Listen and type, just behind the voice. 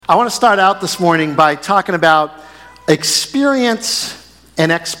I want to start out this morning by talking about experience and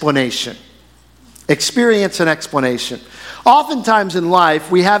explanation. Experience and explanation. Oftentimes in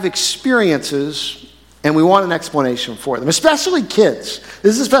life, we have experiences and we want an explanation for them, especially kids.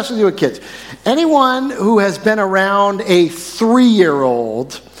 This is especially with kids. Anyone who has been around a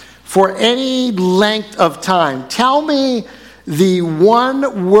 3-year-old for any length of time, tell me the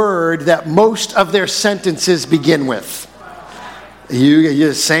one word that most of their sentences begin with. You're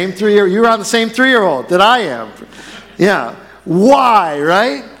the same 3-year-old. You're around the same 3-year-old that I am. Yeah. Why,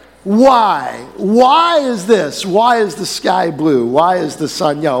 right? Why? Why is this? Why is the sky blue? Why is the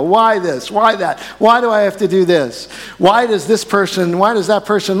sun yellow? Why this? Why that? Why do I have to do this? Why does that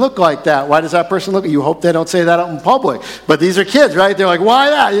person look like that? Why does that person look? You hope they don't say that out in public. But these are kids, right? They're like, why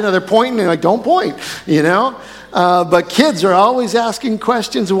that? They're pointing and like, don't point, But kids are always asking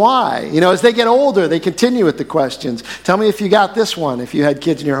questions why. As they get older, they continue with the questions. Tell me if you got this one, if you had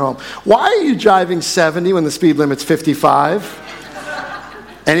kids in your home. Why are you driving 70 when the speed limit's 55?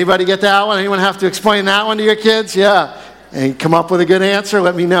 Anybody get that one? Anyone have to explain that one to your kids? Yeah. And come up with a good answer,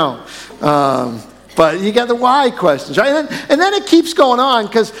 let me know. But you got the why questions, right? And then it keeps going on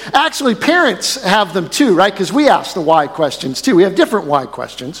because actually parents have them too, right? Because we ask the why questions too. We have different why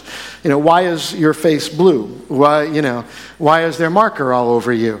questions. Why is your face blue? Why is there marker all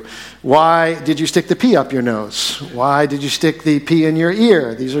over you? Why did you stick the pee up your nose? Why did you stick the pee in your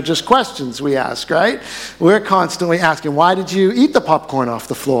ear? These are just questions we ask, right? We're constantly asking, why did you eat the popcorn off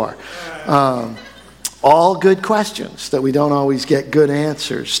the floor? All good questions that we don't always get good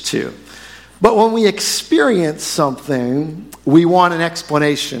answers to. But when we experience something, we want an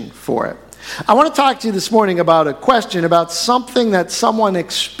explanation for it. I want to talk to you this morning about a question about something that someone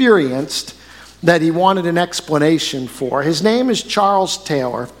experienced that he wanted an explanation for. His name is Charles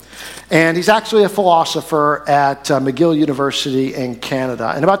Taylor, and he's actually a philosopher at McGill University in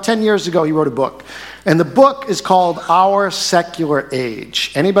Canada. And about 10 years ago, he wrote a book. And the book is called Our Secular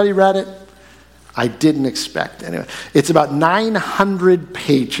Age. Anybody read it? I didn't expect anyway. It's about 900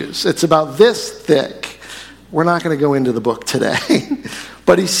 pages. It's about this thick. We're not going to go into the book today.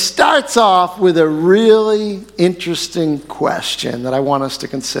 But he starts off with a really interesting question that I want us to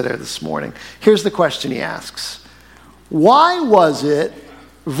consider this morning. Here's the question he asks. Why was it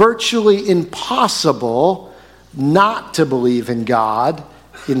virtually impossible not to believe in God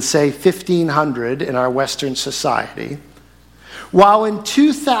in, say, 1500 in our Western society, while in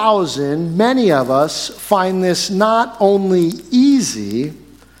 2000, many of us find this not only easy,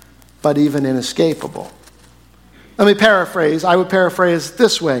 but even inescapable? Let me paraphrase. I would paraphrase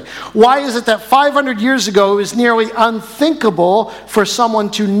this way. Why is it that 500 years ago it was nearly unthinkable for someone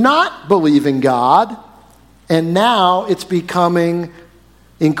to not believe in God, and now it's becoming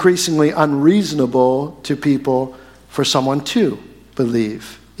increasingly unreasonable to people for someone to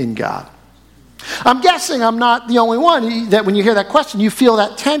believe in God? I'm guessing I'm not the only one that when you hear that question, you feel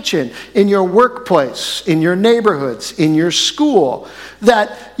that tension in your workplace, in your neighborhoods, in your school,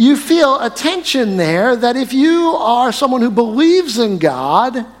 that you feel a tension there that if you are someone who believes in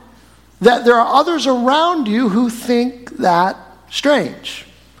God, that there are others around you who think that strange.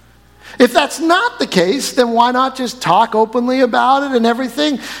 If that's not the case, then why not just talk openly about it and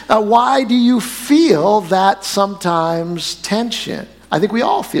everything? Why do you feel that sometimes tension? I think we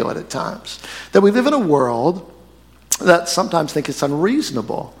all feel it at times. That we live in a world that sometimes think it's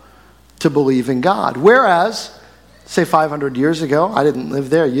unreasonable to believe in God. Whereas, say 500 years ago, I didn't live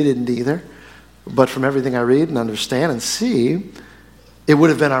there, you didn't either. But from everything I read and understand and see, it would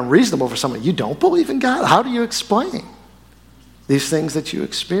have been unreasonable for someone, you don't believe in God? How do you explain these things that you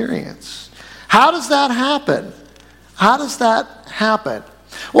experience? How does that happen? How does that happen?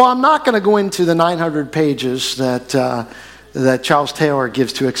 Well, I'm not going to go into the 900 pages that Charles Taylor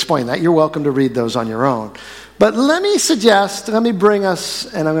gives to explain that. You're welcome to read those on your own. But let me bring us,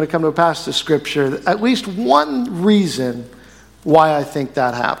 and I'm going to come to a passage of Scripture, at least one reason why I think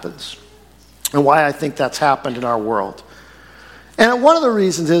that happens and why I think that's happened in our world. And one of the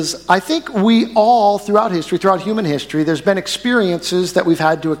reasons is I think we all, throughout human history, there's been experiences that we've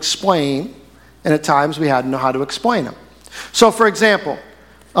had to explain, and at times we had to know how to explain them. So, for example,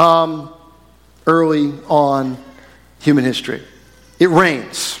 early on human history, it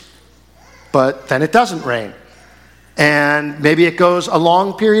rains, but then it doesn't rain. And maybe it goes a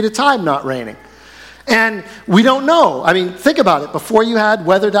long period of time not raining. And we don't know. I mean, think about it. Before you had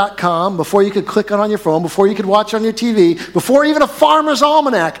weather.com, before you could click on your phone, before you could watch on your TV, before even a farmer's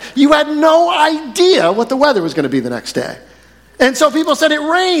almanac, you had no idea what the weather was going to be the next day. And so people said it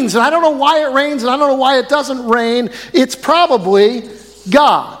rains, and I don't know why it rains, and I don't know why it doesn't rain. It's probably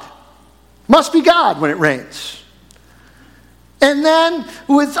God. Must be God when it rains. And then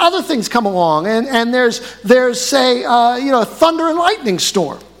with other things come along, and there's say, a thunder and lightning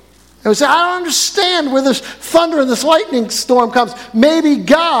storm. And we say, I don't understand where this thunder and this lightning storm comes. Maybe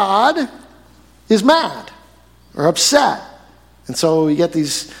God is mad or upset. And so we get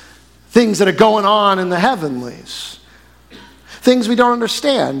these things that are going on in the heavenlies. Things we don't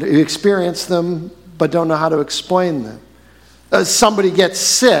understand. We experience them, but don't know how to explain them. Somebody gets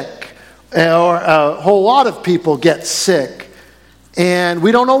sick, or a whole lot of people get sick, and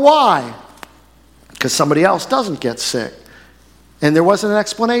we don't know why, because somebody else doesn't get sick. And there wasn't an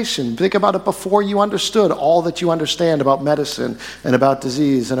explanation. Think about it before you understood all that you understand about medicine and about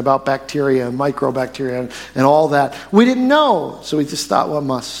disease and about bacteria and microbacteria and all that. We didn't know, so we just thought, well, it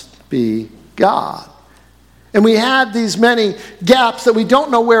must be God. And we had these many gaps that we don't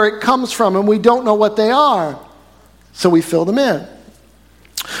know where it comes from and we don't know what they are. So we fill them in.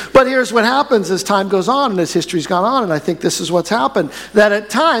 But here's what happens as time goes on and as history's gone on, and I think this is what's happened, that at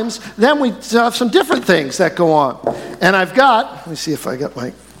times, then we have some different things that go on. And let me see if I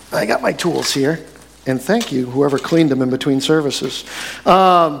got my tools here, and thank you, whoever cleaned them in between services.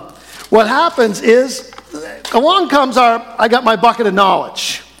 What happens is, along comes I got my bucket of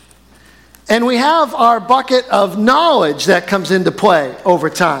knowledge. And we have our bucket of knowledge that comes into play over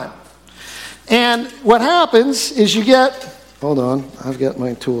time. And what happens is you get... Hold on, I've got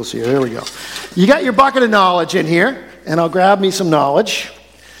my tools here. There we go. You got your bucket of knowledge in here, and I'll grab me some knowledge.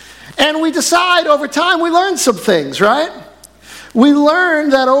 And we decide over time, we learn some things, right? We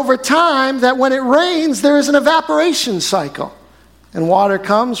learn that over time, that when it rains, there is an evaporation cycle. And water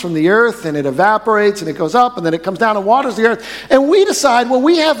comes from the earth, and it evaporates, and it goes up, and then it comes down and waters the earth. And we decide, well,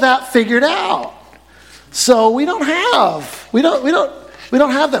 we have that figured out. So we don't have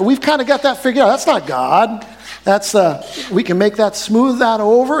that. We've kind of got that figured out. That's not God. We can make that, smooth that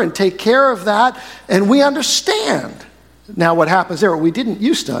over and take care of that, and we understand. Now what happens there, we didn't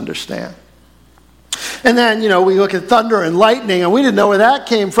used to understand. And then, we look at thunder and lightning, and we didn't know where that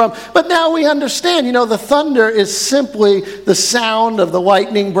came from, but now we understand. The thunder is simply the sound of the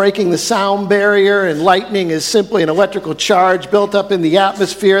lightning breaking the sound barrier, and lightning is simply an electrical charge built up in the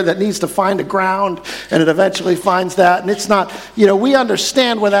atmosphere that needs to find a ground, and it eventually finds that, and it's not, we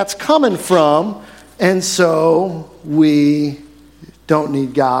understand where that's coming from. And so we don't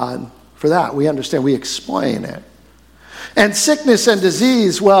need God for that. We understand, we explain it. And sickness and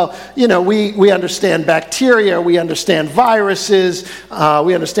disease, well, we understand bacteria, we understand viruses,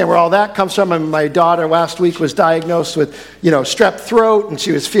 we understand where all that comes from. And my daughter last week was diagnosed with, strep throat, and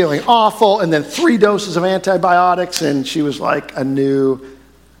she was feeling awful, and then 3 doses of antibiotics, and she was like a new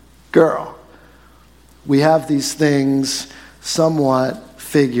girl. We have these things somewhat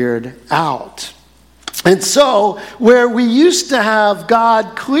figured out. And so, where we used to have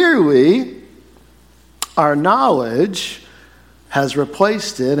God clearly, our knowledge has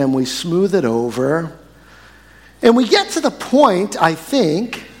replaced it, and we smooth it over. And we get to the point, I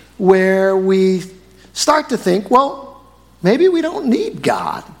think, where we start to think, well, maybe we don't need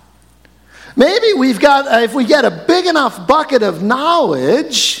God. Maybe if we get a big enough bucket of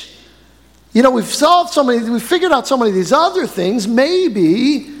knowledge, we've figured out so many of these other things,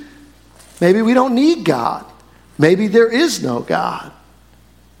 maybe we don't need God. Maybe there is no God.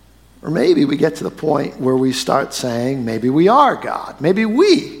 Or maybe we get to the point where we start saying, maybe we are God. Maybe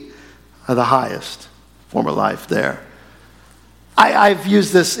we are the highest form of life there. I've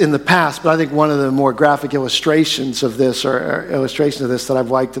used this in the past, but I think one of the more graphic illustrations of this, or illustrations of this that I've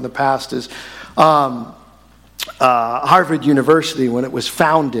liked in the past is Harvard University, when it was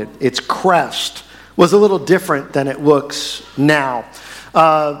founded, its crest was a little different than it looks now.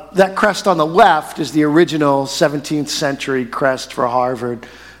 That crest on the left is the original 17th century crest for Harvard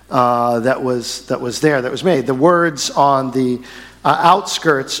that was made. The words on the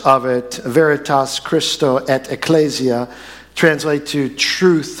outskirts of it, Veritas Christo et Ecclesia, translate to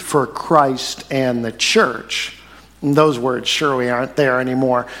truth for Christ and the church. And those words surely aren't there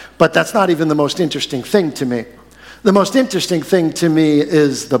anymore, but that's not even the most interesting thing to me. The most interesting thing to me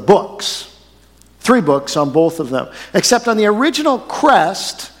is the books. 3 books on both of them. Except on the original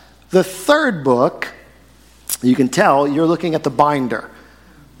crest, the 3rd book, you can tell you're looking at the binder.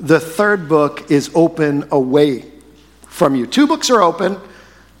 The 3rd book is open away from you. 2 books are open.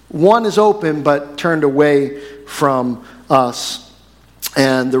 1 is open but turned away from us.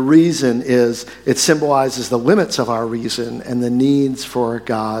 And the reason is it symbolizes the limits of our reason and the needs for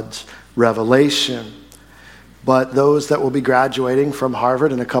God's revelation. But those that will be graduating from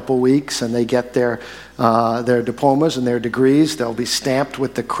Harvard in a couple weeks and they get their diplomas and their degrees, they'll be stamped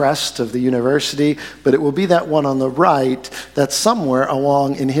with the crest of the university. But it will be that one on the right that somewhere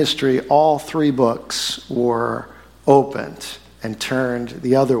along in history, all 3 books were opened. and turned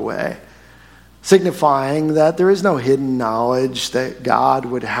the other way, signifying that there is no hidden knowledge that God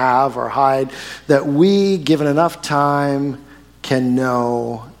would have or hide, that we, given enough time, can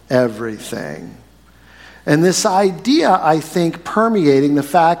know everything. And this idea, I think, permeating the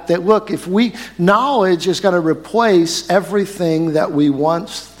fact that, look, knowledge is going to replace everything that we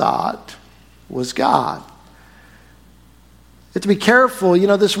once thought was God. You have to be careful.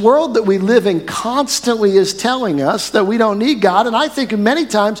 This world that we live in constantly is telling us that we don't need God. And I think many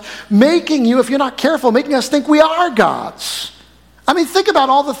times making you, if you're not careful, making us think we are gods. Think about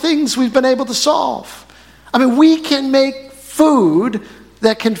all the things we've been able to solve. We can make food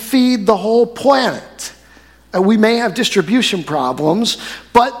that can feed the whole planet. We may have distribution problems,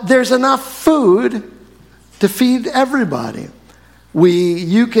 but there's enough food to feed everybody.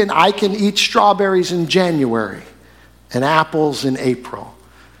 I can eat strawberries in January and apples in April.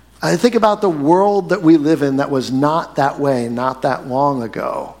 I think about the world that we live in that was not that way not that long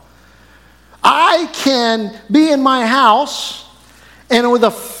ago. I can be in my house and with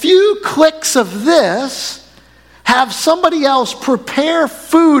a few clicks of this, have somebody else prepare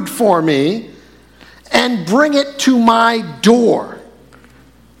food for me and bring it to my door.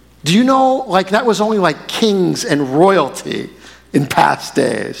 Do you know, that was only kings and royalty in past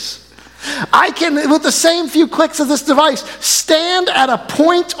days. I can, with the same few clicks of this device, stand at a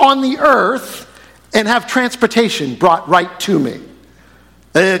point on the earth and have transportation brought right to me.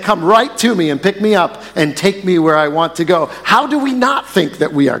 They come right to me and pick me up and take me where I want to go. How do we not think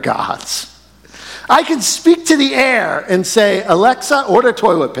that we are gods? I can speak to the air and say, Alexa, order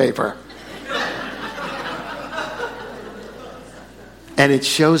toilet paper. And it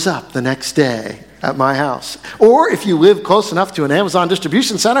shows up the next day at my house. Or if you live close enough to an Amazon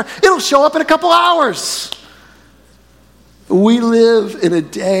distribution center, it'll show up in a couple hours. We live in a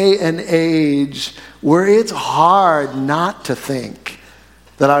day and age where it's hard not to think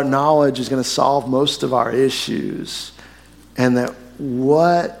that our knowledge is going to solve most of our issues, and that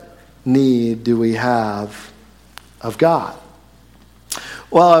what need do we have of God?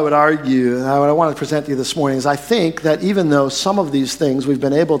 Well, I would argue, and what I want to present to you this morning is I think that even though some of these things we've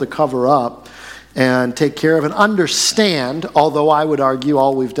been able to cover up and take care of and understand, although I would argue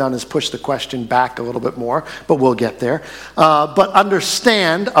all we've done is push the question back a little bit more, but we'll get there, but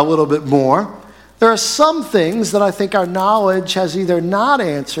understand a little bit more, there are some things that I think our knowledge has either not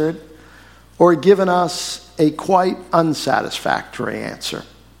answered or given us a quite unsatisfactory answer.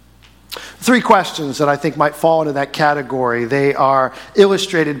 3 questions that I think might fall into that category. They are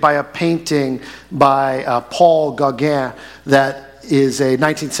illustrated by a painting by Paul Gauguin that is a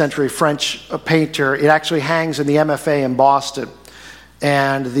 19th century French painter. It actually hangs in the MFA in Boston.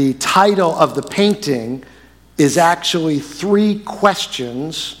 And the title of the painting is actually 3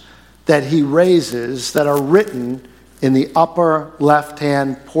 questions that he raises that are written in the upper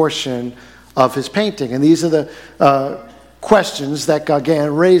left-hand portion of his painting. And these are the questions that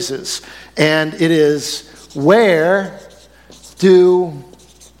Gauguin raises. And it is, where do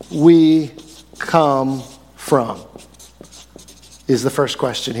we come from? Is the first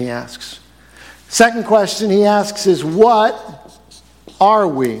question he asks. Second question he asks is, what are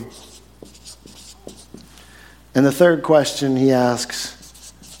we? And the third question he asks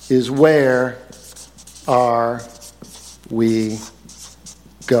is, where are we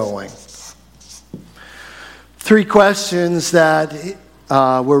going? 3 questions that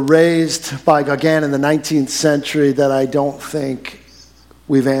were raised by Gauguin in the 19th century that I don't think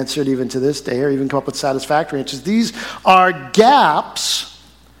we've answered even to this day or even come up with satisfactory answers. These are gaps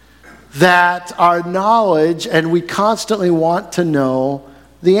that our knowledge and we constantly want to know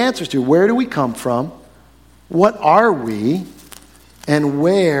the answers to. Where do we come from? What are we? And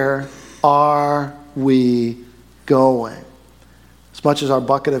where are we going? As much as our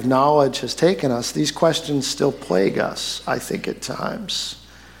bucket of knowledge has taken us, these questions still plague us, I think, at times.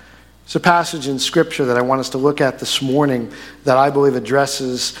 There's a passage in Scripture that I want us to look at this morning that I believe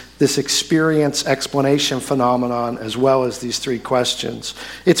addresses this experience explanation phenomenon as well as these 3 questions.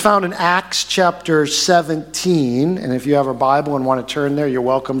 It's found in Acts chapter 17, and if you have a Bible and want to turn there, you're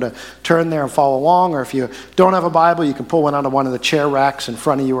welcome to turn there and follow along, or if you don't have a Bible, you can pull one out of one of the chair racks in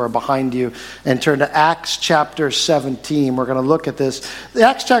front of you or behind you and turn to Acts chapter 17. We're going to look at this. The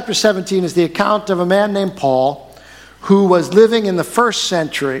Acts chapter 17 is the account of a man named Paul who was living in the 1st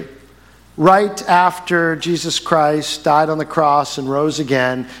century, right after Jesus Christ died on the cross and rose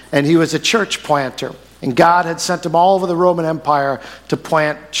again, and he was a church planter. And God had sent him all over the Roman Empire to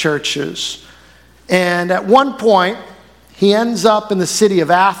plant churches. And at one point, he ends up in the city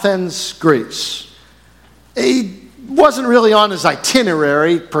of Athens, Greece. He wasn't really on his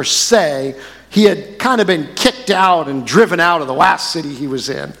itinerary per se. He had kind of been kicked out and driven out of the last city he was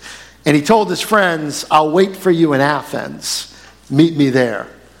in. And he told his friends, I'll wait for you in Athens. Meet me there.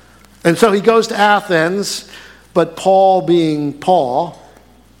 And so he goes to Athens, but Paul, being Paul,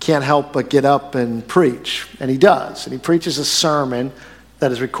 can't help but get up and preach. And he does. And he preaches a sermon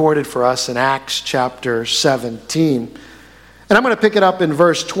that is recorded for us in Acts chapter 17. And I'm going to pick it up in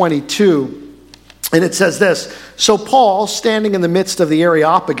verse 22. And it says this: So Paul, standing in the midst of the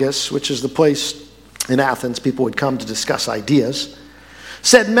Areopagus, which is the place in Athens people would come to discuss ideas,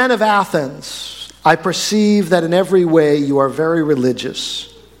 said, Men of Athens, I perceive that in every way you are very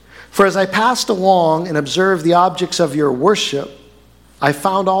religious. For as I passed along and observed the objects of your worship, I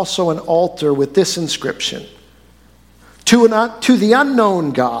found also an altar with this inscription: to the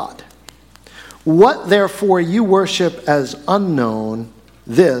unknown God. What therefore you worship as unknown,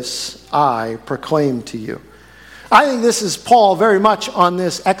 this I proclaim to you. I think this is Paul very much on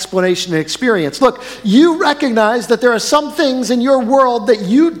this explanation and experience. Look, you recognize that there are some things in your world that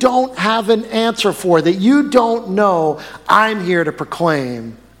you don't have an answer for, that you don't know. I'm here to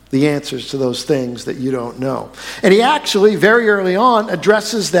proclaim the answers to those things that you don't know. And he actually, very early on,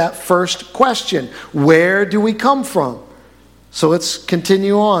 addresses that first question. Where do we come from? So let's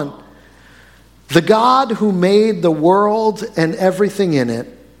continue on. The God who made the world and everything in it,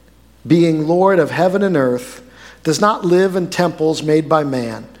 being Lord of heaven and earth, does not live in temples made by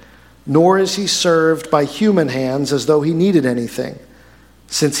man, nor is he served by human hands as though he needed anything,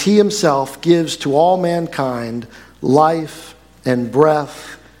 since he himself gives to all mankind life and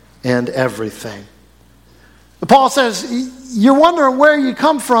breath and everything. Paul says, you're wondering where you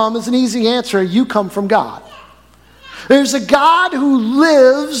come from is an easy answer. You come from God. There's a God who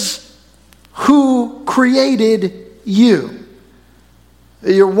lives, who created you.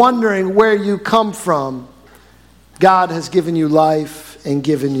 You're wondering where you come from. God has given you life and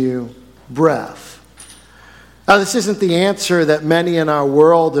given you breath. Now, this isn't the answer that many in our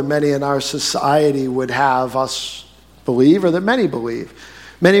world and many in our society would have us believe, or that many believe.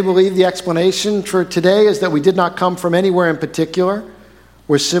 Many believe the explanation for today is that we did not come from anywhere in particular.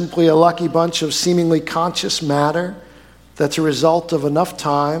 We're simply a lucky bunch of seemingly conscious matter that's a result of enough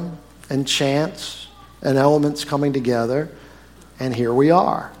time and chance and elements coming together, and here we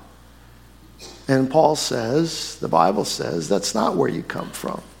are. And Paul says, the Bible says, that's not where you come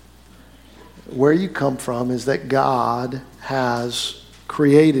from. Where you come from is that God has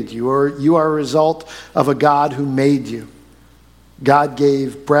created you, or you are a result of a God who made you. God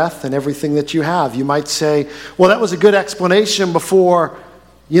gave breath and everything that you have. You might say, well, that was a good explanation before,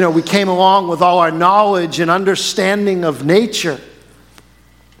 we came along with all our knowledge and understanding of nature.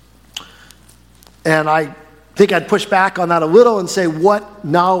 And I think I'd push back on that a little and say, what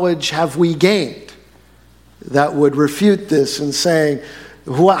knowledge have we gained that would refute this and saying,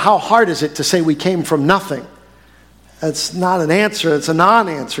 how hard is it to say we came from nothing? That's not an answer. It's a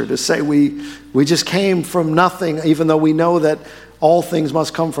non-answer to say we just came from nothing, even though we know that all things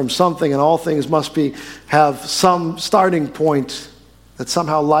must come from something and all things must have some starting point, that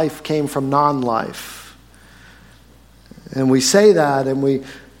somehow life came from non-life. And we say that, and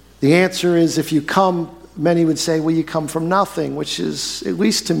the answer is, if you come, many would say, well, you come from nothing, which is, at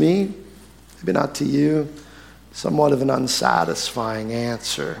least to me, maybe not to you, somewhat of an unsatisfying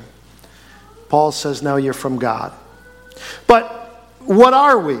answer. Paul says, no, you're from God. But what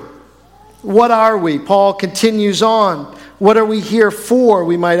are we? What are we? Paul continues on. What are we here for?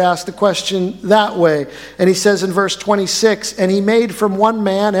 We might ask the question that way. And he says in verse 26, and he made from one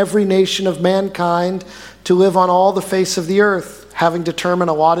man every nation of mankind to live on all the face of the earth, having determined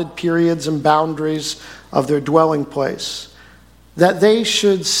allotted periods and boundaries of their dwelling place, that they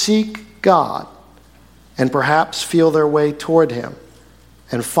should seek God and perhaps feel their way toward him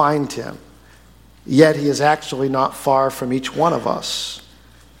and find him. Yet he is actually not far from each one of us.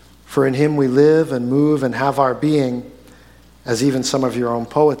 For in him we live and move and have our being, as even some of your own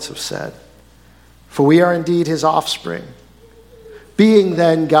poets have said. For we are indeed his offspring. Being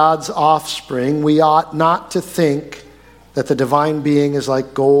then God's offspring, we ought not to think that the divine being is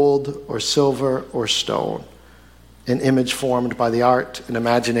like gold or silver or stone, an image formed by the art and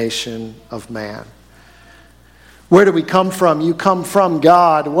imagination of man. Where do we come from? You come from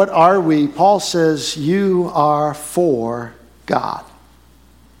God. What are we? Paul says you are for God.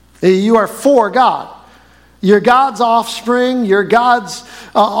 You are for God. You're God's offspring. You're God's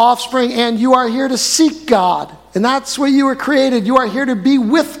offspring, and you are here to seek God. And that's where you were created. You are here to be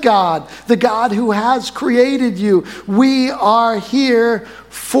with God, the God who has created you. We are here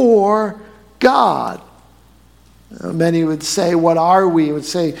for God. Many would say, what are we? Would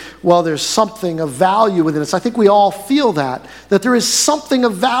say, well, there's something of value within us. I think we all feel that there is something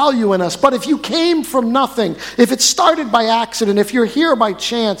of value in us. But if you came from nothing, if it started by accident, if you're here by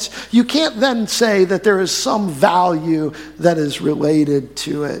chance, you can't then say that there is some value that is related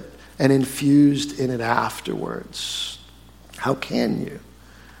to it and infused in it afterwards. How can you?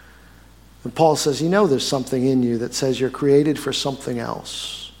 And Paul says, there's something in you that says you're created for something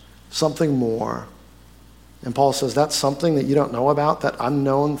else, something more. And Paul says that's something that you don't know about, that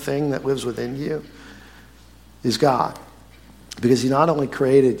unknown thing that lives within you, is God. Because he not only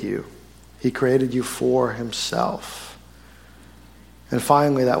created you, he created you for himself. And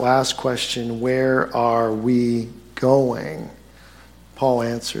finally, that last question, where are we going? Paul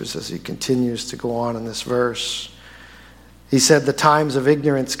answers as he continues to go on in this verse. He said, the times of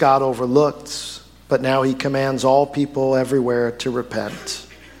ignorance God overlooked, but now he commands all people everywhere to repent.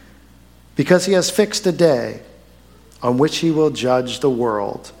 Because he has fixed a day on which he will judge the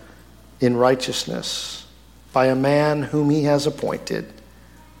world in righteousness by a man whom he has appointed.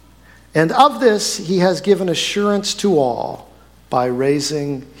 And of this he has given assurance to all by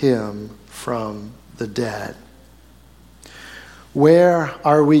raising him from the dead. Where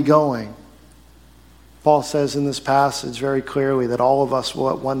are we going? Paul says in this passage very clearly that all of us will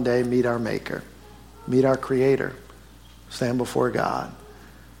at one day meet our Maker, meet our Creator, stand before God.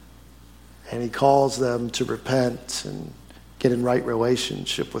 And he calls them to repent and get in right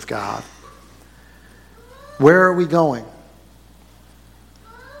relationship with God. Where are we going?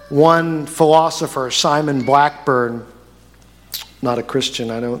 One philosopher, Simon Blackburn, not a Christian,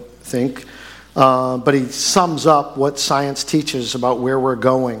 I don't think, but he sums up what science teaches about where we're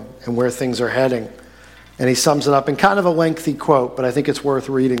going and where things are heading. And he sums it up in kind of a lengthy quote, but I think it's worth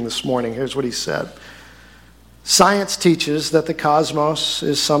reading this morning. Here's what he said. Science teaches that the cosmos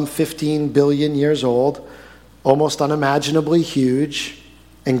is some 15 billion years old, almost unimaginably huge,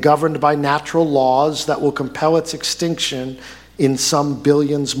 and governed by natural laws that will compel its extinction in some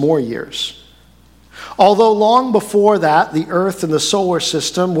billions more years. Although long before that, the Earth and the solar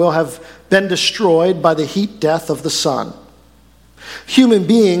system will have been destroyed by the heat death of the sun. Human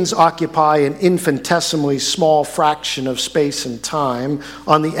beings occupy an infinitesimally small fraction of space and time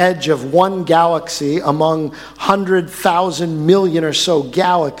on the edge of one galaxy among 100,000 million or so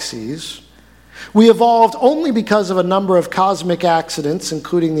galaxies. We evolved only because of a number of cosmic accidents,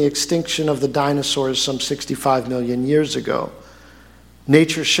 including the extinction of the dinosaurs some 65 million years ago.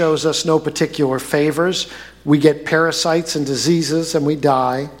 Nature shows us no particular favors. We get parasites and diseases and we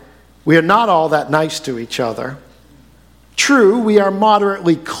die. We are not all that nice to each other. True, we are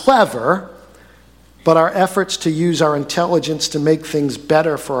moderately clever, but our efforts to use our intelligence to make things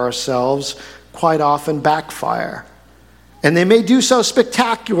better for ourselves quite often backfire. And they may do so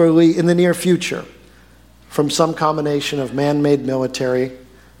spectacularly in the near future from some combination of man-made military,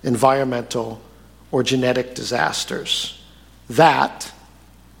 environmental, or genetic disasters. That,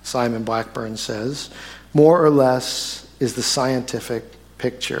 Simon Blackburn says, more or less is the scientific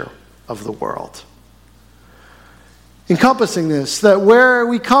picture of the world. Encompassing this, that where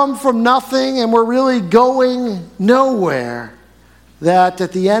we come from nothing and we're really going nowhere, that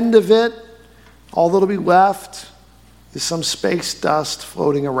at the end of it, all that'll be left is some space dust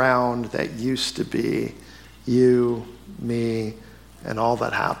floating around that used to be you, me, and all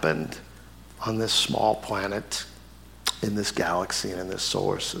that happened on this small planet, in this galaxy, and in this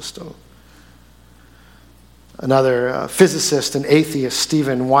solar system. Another physicist and atheist,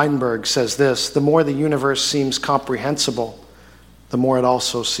 Steven Weinberg, says this: the more the universe seems comprehensible, the more it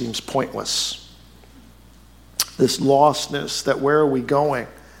also seems pointless. This lostness, that where are we going?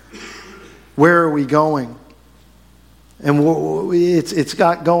 Where are we going? And it's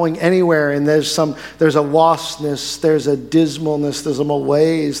not going anywhere, and there's a lostness, there's a dismalness, there's a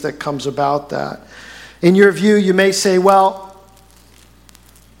malaise that comes about that. In your view, you may say, well,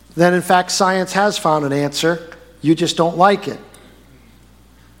 then in fact science has found an answer, you just don't like it.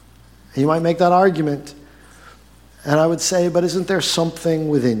 And you might make that argument. And I would say, but isn't there something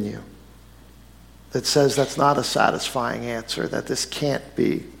within you that says that's not a satisfying answer, that this can't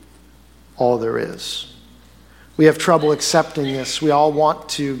be all there is? We have trouble accepting this. We all want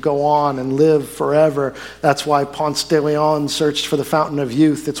to go on and live forever. That's why Ponce de Leon searched for the fountain of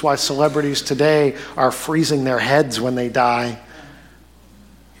youth. It's why celebrities today are freezing their heads when they die.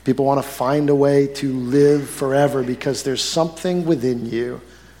 People want to find a way to live forever because there's something within you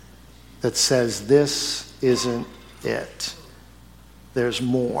that says this isn't it. There's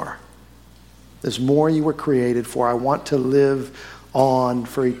more. There's more you were created for. I want to live on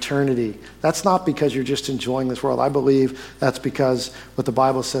for eternity. That's not because you're just enjoying this world. I believe that's because what the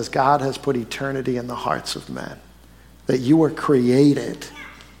Bible says, God has put eternity in the hearts of men. that you were created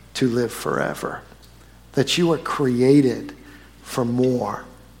to live forever, that you were created for more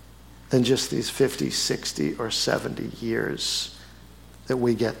than just these 50, 60, or 70 years that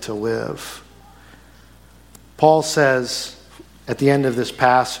we get to live. Paul says at the end of this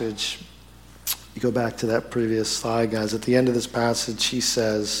passage, you go back to that previous slide, guys. At the end of this passage, he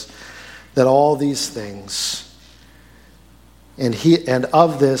says that all these things, and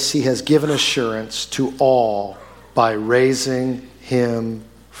of this he has given assurance to all by raising him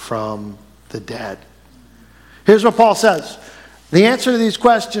from the dead. Here's what Paul says. The answer to these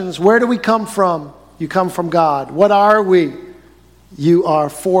questions: where do we come from? You come from God. What are we? You are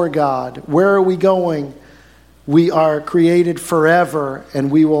for God. Where are we going? We are created forever, and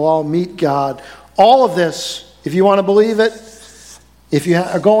we will all meet God. All of this, if you want to believe it, if you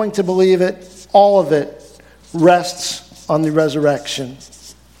are going to believe it, all of it rests on the resurrection.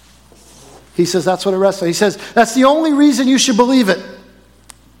 He says that's what it rests on. He says that's the only reason you should believe it.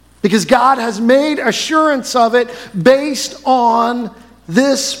 Because God has made assurance of it based on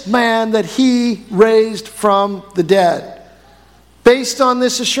this man that he raised from the dead. Based on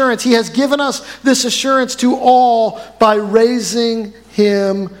this assurance, he has given us this assurance to all by raising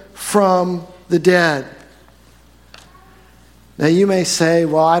him from the dead. Now you may say,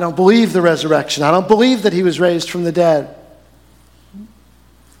 well, I don't believe the resurrection. I don't believe that he was raised from the dead.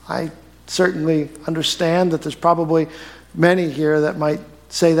 I certainly understand that there's probably many here that might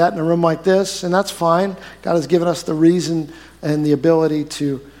say that in a room like this, and that's fine. God has given us the reason and the ability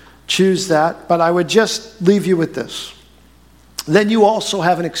to choose that. But I would just leave you with this. Then you also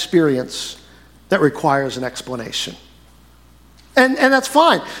have an experience that requires an explanation. And that's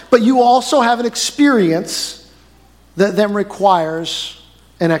fine. But you also have an experience that then requires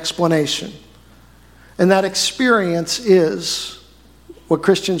an explanation. And that experience is what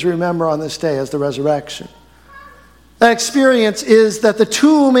Christians remember on this day as the resurrection. That experience is that the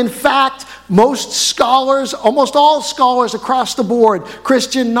tomb, in fact, most scholars, almost all scholars across the board,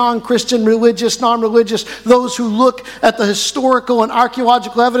 Christian, non-Christian, religious, non-religious, those who look at the historical and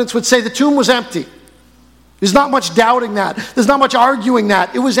archaeological evidence would say the tomb was empty. There's not much doubting that. There's not much arguing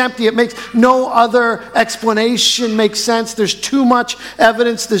that. It was empty. It makes no other explanation make sense. There's too much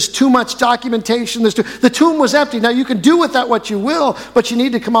evidence. There's too much documentation. The tomb was empty. Now, you can do with that what you will, but you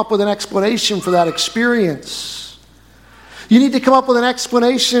need to come up with an explanation for that experience. You need to come up with an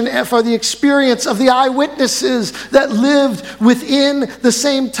explanation for the experience of the eyewitnesses that lived within the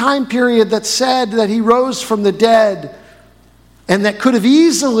same time period that said that he rose from the dead, and that could have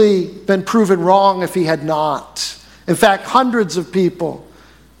easily been proven wrong if he had not. In fact, hundreds of people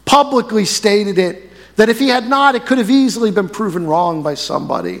publicly stated it, that if he had not, it could have easily been proven wrong by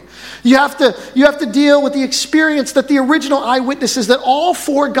somebody. You have to deal with the experience that the original eyewitnesses that all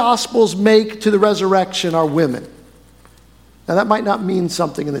four Gospels make to the resurrection are women. Now, that might not mean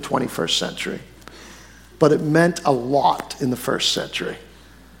something in the 21st century, but it meant a lot in the first century.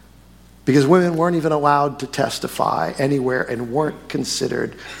 Because women weren't even allowed to testify anywhere and weren't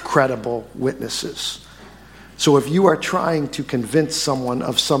considered credible witnesses. So if you are trying to convince someone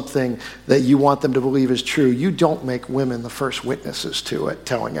of something that you want them to believe is true, you don't make women the first witnesses to it,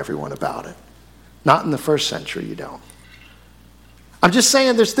 telling everyone about it. Not in the first century, you don't. I'm just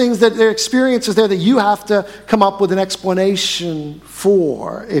saying there's things that there are experiences there that you have to come up with an explanation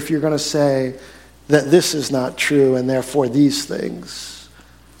for if you're going to say that this is not true and therefore these things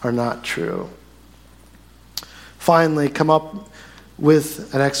are not true. Finally, come up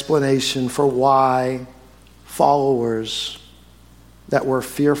with an explanation for why followers that were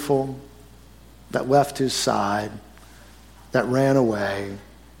fearful, that left his side, that ran away,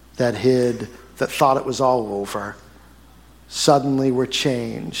 that hid, that thought it was all over, suddenly were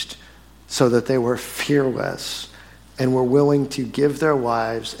changed so that they were fearless and were willing to give their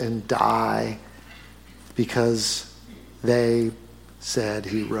lives and die because they said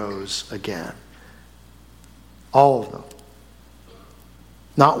he rose again. All of them.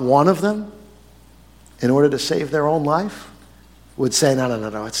 Not one of them, in order to save their own life, would say,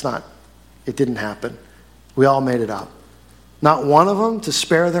 no, it's not. It didn't happen. We all made it up. Not one of them to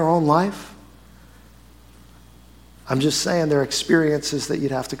spare their own life. I'm just saying there are experiences that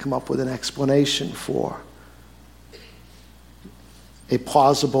you'd have to come up with an explanation for. A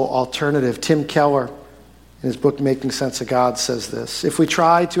plausible alternative. Tim Keller, in his book Making Sense of God, says this: if we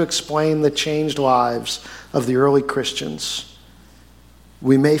try to explain the changed lives of the early Christians,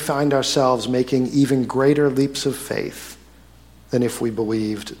 we may find ourselves making even greater leaps of faith than if we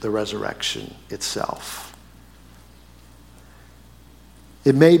believed the resurrection itself.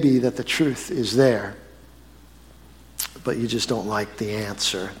 It may be that the truth is there, but you just don't like the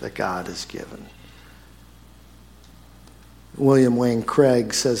answer that God has given. William Lane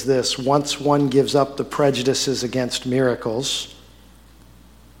Craig says this: once one gives up the prejudices against miracles,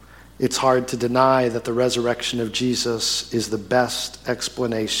 it's hard to deny that the resurrection of Jesus is the best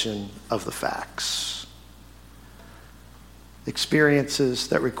explanation of the facts. Experiences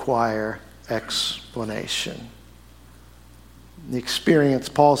that require explanation. The experience,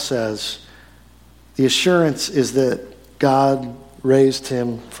 Paul says, the assurance is that God raised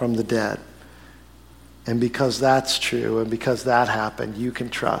him from the dead. And because that's true, and because that happened, you can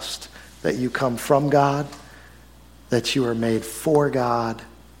trust that you come from God, that you are made for God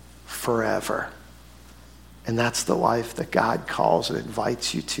forever. And that's the life that God calls and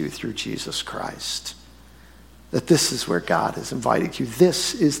invites you to through Jesus Christ. That this is where God has invited you.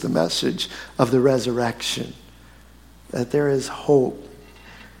 This is the message of the resurrection. That there is hope.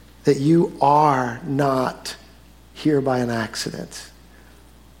 That you are not here by an accident.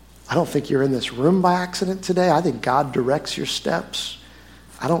 I don't think you're in this room by accident today. I think God directs your steps.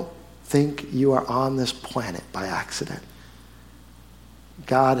 I don't think you are on this planet by accident.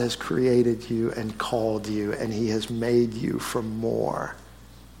 God has created you and called you, and he has made you for more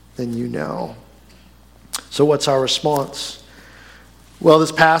than you know. So what's our response? Well,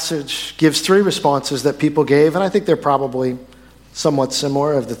 this passage gives three responses that people gave, and I think they're probably somewhat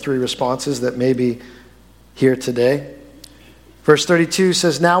similar of the three responses that may be here today. Verse 32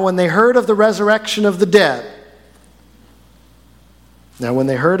 says, now when they heard of the resurrection of the dead,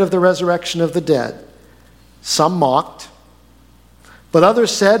 some mocked, but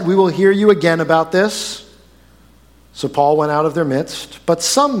others said, we will hear you again about this. So Paul went out of their midst, but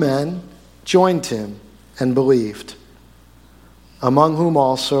some men joined him and believed, among whom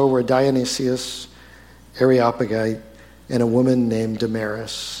also were Dionysius, Areopagite, and a woman named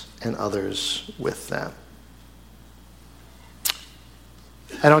Damaris, and others with them.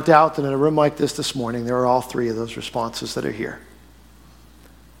 I don't doubt that in a room like this morning, there are all three of those responses that are here.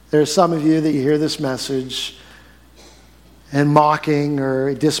 There are some of you that you hear this message, and mocking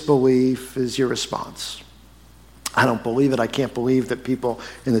or disbelief is your response. I don't believe it. I can't believe that people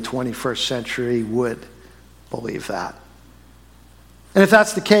in the 21st century would believe that. And if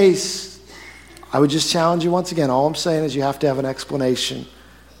that's the case, I would just challenge you once again. All I'm saying is you have to have an explanation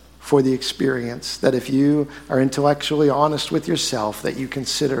for the experience, that if you are intellectually honest with yourself, that you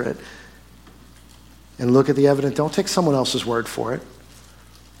consider it and look at the evidence. Don't take someone else's word for it.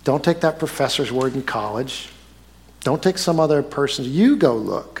 Don't take that professor's word in college. Don't take some other person's. You go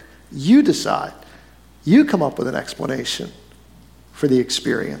look. You decide. You come up with an explanation for the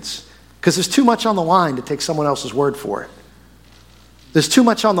experience. Because there's too much on the line to take someone else's word for it. There's too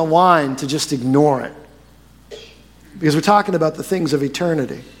much on the line to just ignore it. Because we're talking about the things of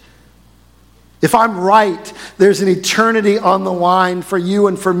eternity. If I'm right, there's an eternity on the line for you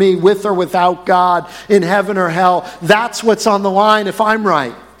and for me, with or without God, in heaven or hell. That's what's on the line if I'm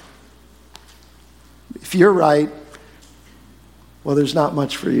right. If you're right, well, there's not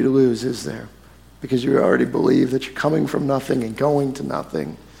much for you to lose, is there? Because you already believe that you're coming from nothing and going to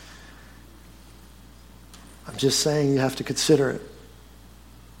nothing. I'm just saying you have to consider it.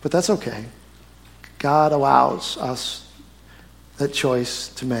 But that's okay. God allows us that choice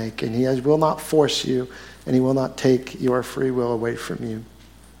to make, and he will not force you, and he will not take your free will away from you.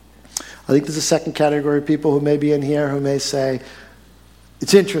 I think there's a second category of people who may be in here who may say,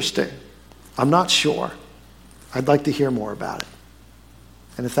 it's interesting. I'm not sure. I'd like to hear more about it.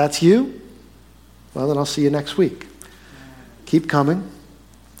 And if that's you, well, then I'll see you next week. Keep coming.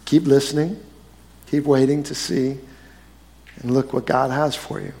 Keep listening. Keep waiting to see and look what God has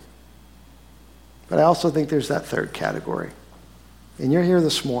for you. But I also think there's that third category. And you're here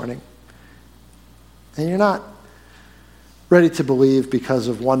this morning, and you're not ready to believe because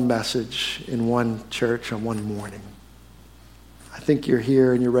of one message in one church on one morning. I think you're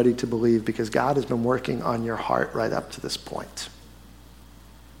here and you're ready to believe because God has been working on your heart right up to this point.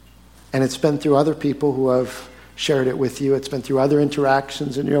 And it's been through other people who have shared it with you. It's been through other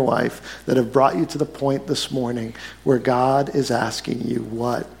interactions in your life that have brought you to the point this morning where God is asking you,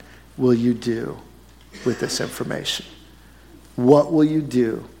 what will you do with this information? What will you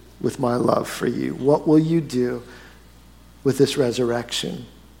do with my love for you? What will you do with this resurrection?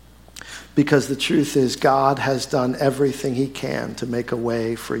 Because the truth is, God has done everything he can to make a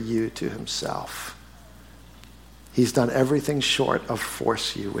way for you to himself. He's done everything short of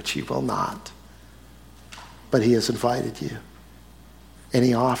force you, which he will not. But he has invited you. And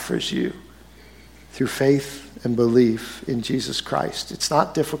he offers you through faith and belief in Jesus Christ. It's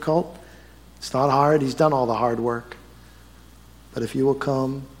not difficult. It's not hard. He's done all the hard work. But if you will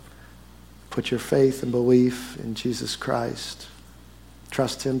come, put your faith and belief in Jesus Christ,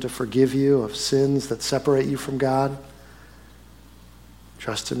 trust him to forgive you of sins that separate you from God,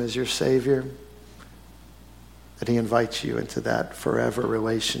 Trust him as your Savior. That he invites you into that forever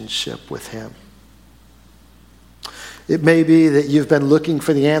relationship with him. It may be that you've been looking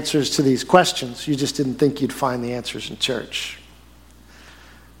for the answers to these questions. You just didn't think you'd find the answers in church.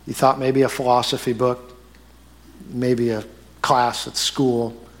 You thought maybe a philosophy book, maybe a class at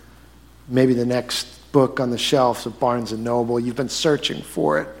school, maybe the next book on the shelves of Barnes & Noble. You've been searching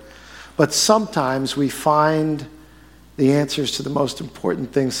for it. But sometimes we find the answers to the most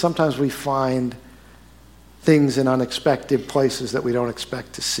important things. Sometimes we find things in unexpected places that we don't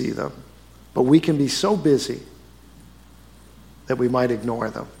expect to see them. But we can be so busy that we might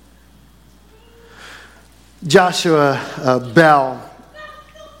ignore them. Joshua Bell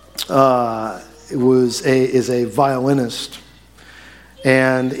is a violinist.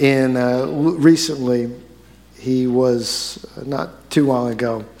 And recently, he was, not too long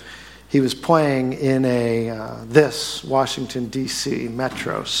ago, he was playing in this Washington, D.C.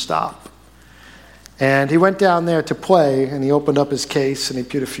 metro stop. And he went down there to play, and he opened up his case, and he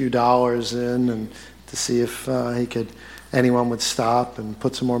put a few dollars in and to see if anyone would stop and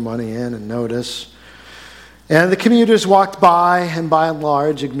put some more money in and notice. And the commuters walked by, and by and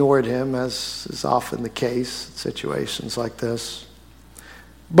large ignored him, as is often the case in situations like this.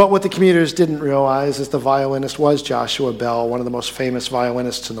 But what the commuters didn't realize is the violinist was Joshua Bell, one of the most famous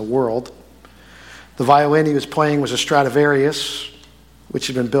violinists in the world. The violin he was playing was a Stradivarius, which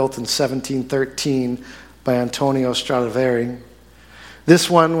had been built in 1713 by Antonio Stradivari.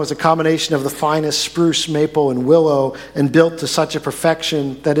 This one was a combination of the finest spruce, maple, and willow, and built to such a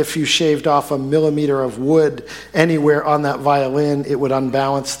perfection that if you shaved off a millimeter of wood anywhere on that violin, it would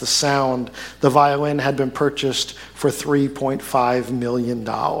unbalance the sound. The violin had been purchased for $3.5 million.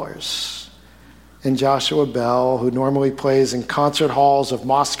 And Joshua Bell, who normally plays in concert halls of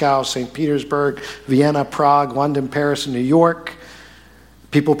Moscow, St. Petersburg, Vienna, Prague, London, Paris, and New York,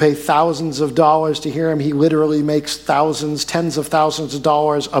 people pay thousands of dollars to hear him. He literally makes thousands, tens of thousands of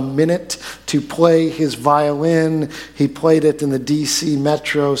dollars a minute to play his violin. He played it in the D.C.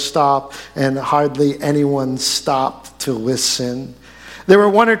 metro stop, and hardly anyone stopped to listen. There were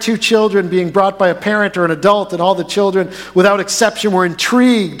one or two children being brought by a parent or an adult, and all the children, without exception, were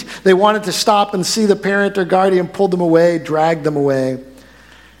intrigued. They wanted to stop and see the parent or guardian pull them away, drag them away.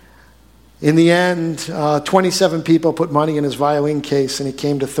 In the end, 27 people put money in his violin case, and he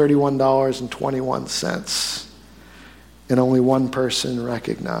came to $31.21. And only one person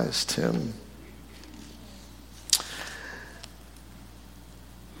recognized him.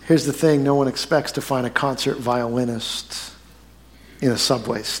 Here's the thing, no one expects to find a concert violinist in a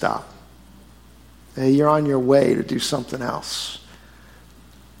subway stop. You're on your way to do something else.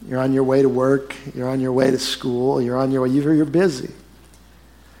 You're on your way to work. You're on your way to school. You're on your way. You're busy.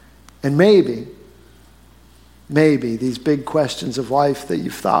 And maybe these big questions of life that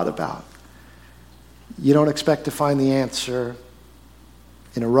you've thought about, you don't expect to find the answer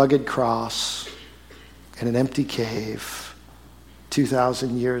in a rugged cross, in an empty cave,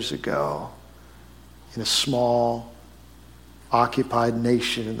 2,000 years ago, in a small, occupied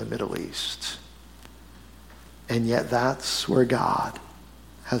nation in the Middle East. And yet that's where God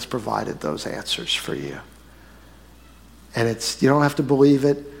has provided those answers for you. And you don't have to believe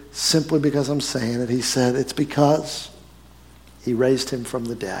it simply because I'm saying it. He said it's because he raised him from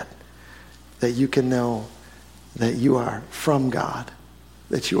the dead that you can know that you are from God,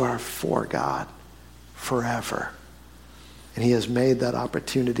 that you are for God forever. And he has made that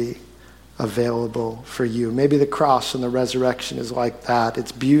opportunity available for you. Maybe the cross and the resurrection is like that.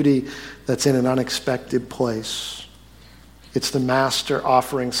 It's beauty that's in an unexpected place. It's the master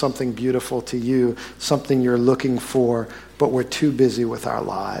offering something beautiful to you, something you're looking for, but we're too busy with our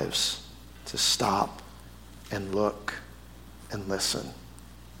lives to stop and look and listen.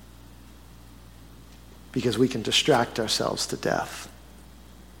 Because we can distract ourselves to death.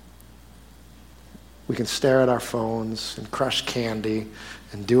 We can stare at our phones and crush candy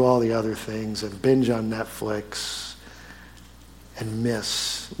and do all the other things and binge on Netflix and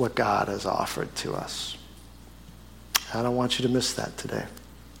miss what God has offered to us. I don't want you to miss that today.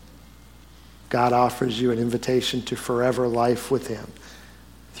 God offers you an invitation to forever life with him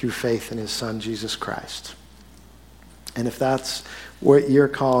through faith in his Son, Jesus Christ. And if that's what you're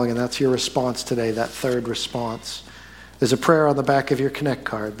calling and that's your response today, that third response, there's a prayer on the back of your Connect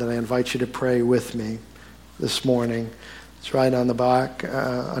card that I invite you to pray with me this morning. It's right on the back,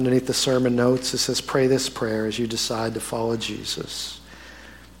 underneath the sermon notes. It says, pray this prayer as you decide to follow Jesus.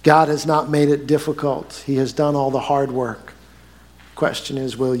 God has not made it difficult. He has done all the hard work. The question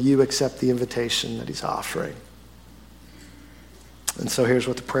is, will you accept the invitation that he's offering? And so here's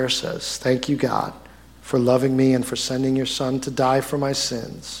what the prayer says. Thank you, God, for loving me and for sending your Son to die for my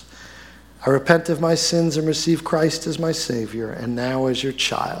sins. I repent of my sins and receive Christ as my Savior. And now as your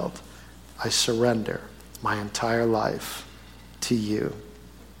child, I surrender my entire life to you.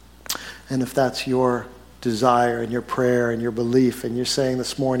 And if that's your desire and your prayer and your belief, and you're saying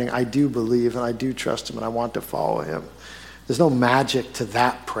this morning, I do believe and I do trust him and I want to follow him, there's no magic to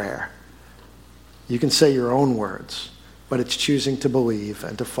that prayer. You can say your own words, but it's choosing to believe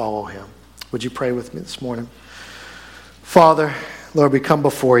and to follow him. Would you pray with me this morning? Father, Lord, we come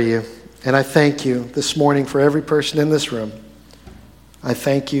before you, and I thank you this morning for every person in this room. I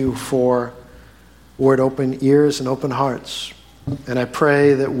thank you for, Lord, open ears and open hearts. And I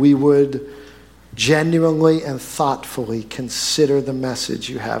pray that we would genuinely and thoughtfully consider the message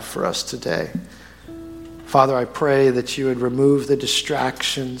you have for us today. Father, I pray that you would remove the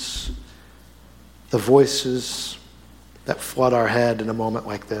distractions, the voices that flood our head in a moment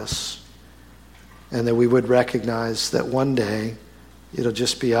like this, and that we would recognize that one day it'll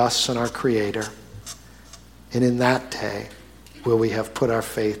just be us and our Creator. And in that day will we have put our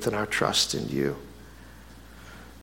faith and our trust in you.